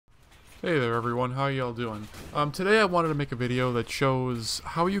Hey there everyone, how y'all doing? Today I wanted to make a video that shows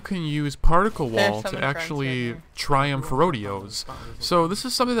how you can use particle wall to actually triumph rodeos. So this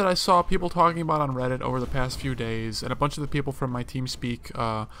is something that I saw people talking about on Reddit over the past few days, and a bunch of the people from my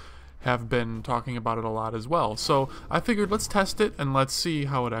TeamSpeak have been talking about it a lot as well. So I figured let's test it and let's see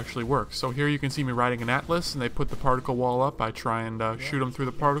how it actually works. So here you can see me riding an Atlas, and they put the particle wall up. I try and shoot them through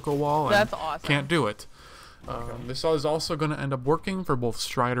the particle wall, and That's awesome. Can't do it. This is also going to end up working for both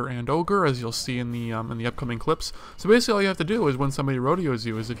Strider and Ogre, as you'll see in the upcoming clips. So basically all you have to do is when somebody rodeos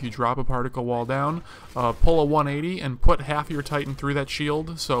you is if you drop a particle wall down, pull a 180 and put half of your Titan through that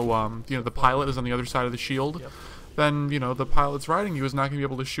shield, so the pilot is on the other side of the shield. Then the pilot's riding you is not going to be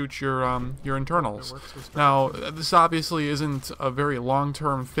able to shoot your internals. Now this obviously isn't a very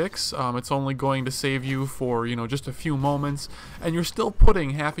long-term fix. It's only going to save you for just a few moments, and you're still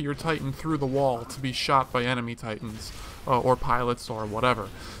putting half of your Titan through the wall to be shot by enemy Titans or pilots or whatever.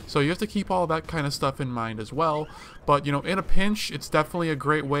 So you have to keep all that kind of stuff in mind as well. But in a pinch, it's definitely a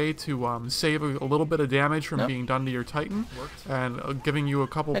great way to save a little bit of damage from being done to your Titan, and giving you a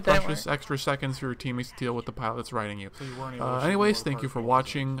couple precious extra seconds for your teammates to deal with the pilots riding you. Anyways, thank you for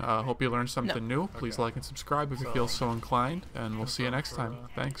watching. Hope you learned something new. Please like and subscribe if you feel so inclined, and we'll see you next time.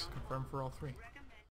 Thanks. Confirm for all three.